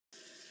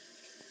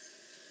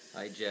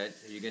Hi, Jet.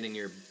 Are you getting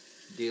your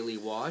daily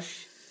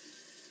wash?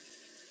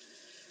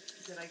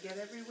 Did I get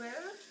everywhere?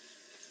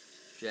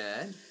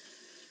 Jet?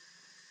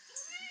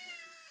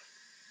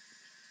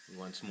 He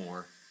wants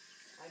more.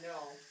 I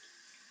know.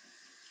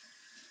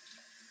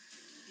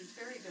 He's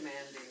very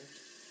demanding.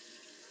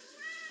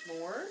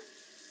 More?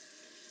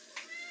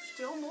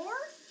 Still more?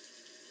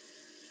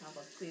 How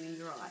about cleaning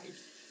your eyes?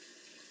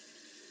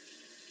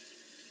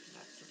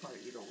 That's the part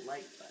you don't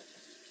like, but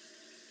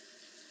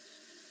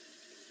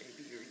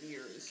maybe your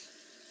ears.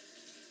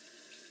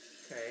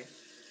 Okay.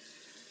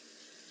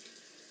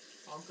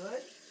 All good?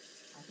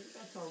 I think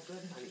that's all good,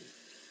 honey.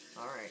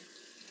 All right.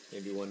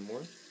 Maybe one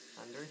more?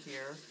 Under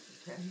here.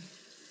 Okay.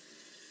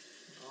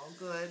 All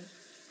good.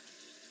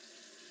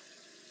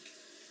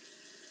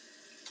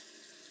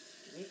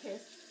 Give me a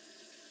kiss.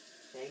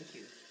 Thank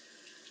you.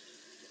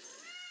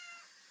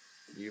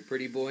 You a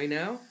pretty boy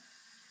now?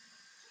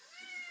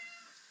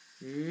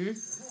 Hmm?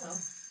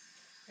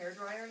 Hair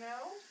dryer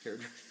now? Here.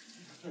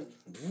 Need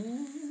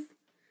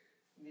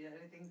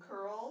anything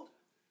curled?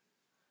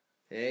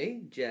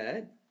 Hey,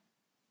 Jet.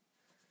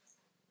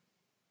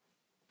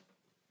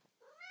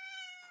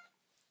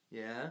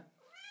 Yeah?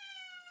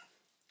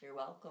 You're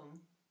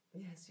welcome.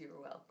 Yes, you're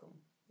welcome.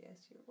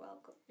 Yes, you're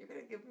welcome. You're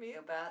going to give me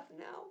a bath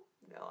now?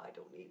 No, I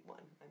don't need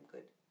one. I'm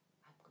good.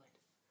 I'm good.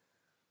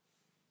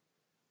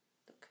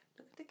 Look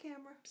at the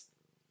camera. Psst.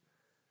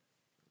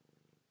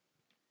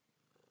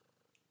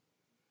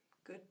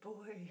 Good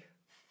boy.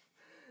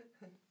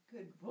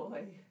 Good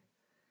boy.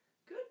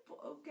 Good boy.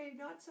 Okay,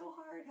 not so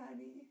hard,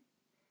 honey.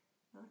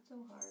 Not so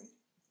hard.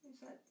 Is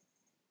that...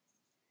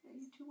 Are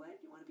you too wet?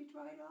 You want to be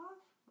dried off?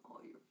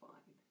 Oh, you're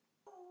fine.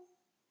 Oh.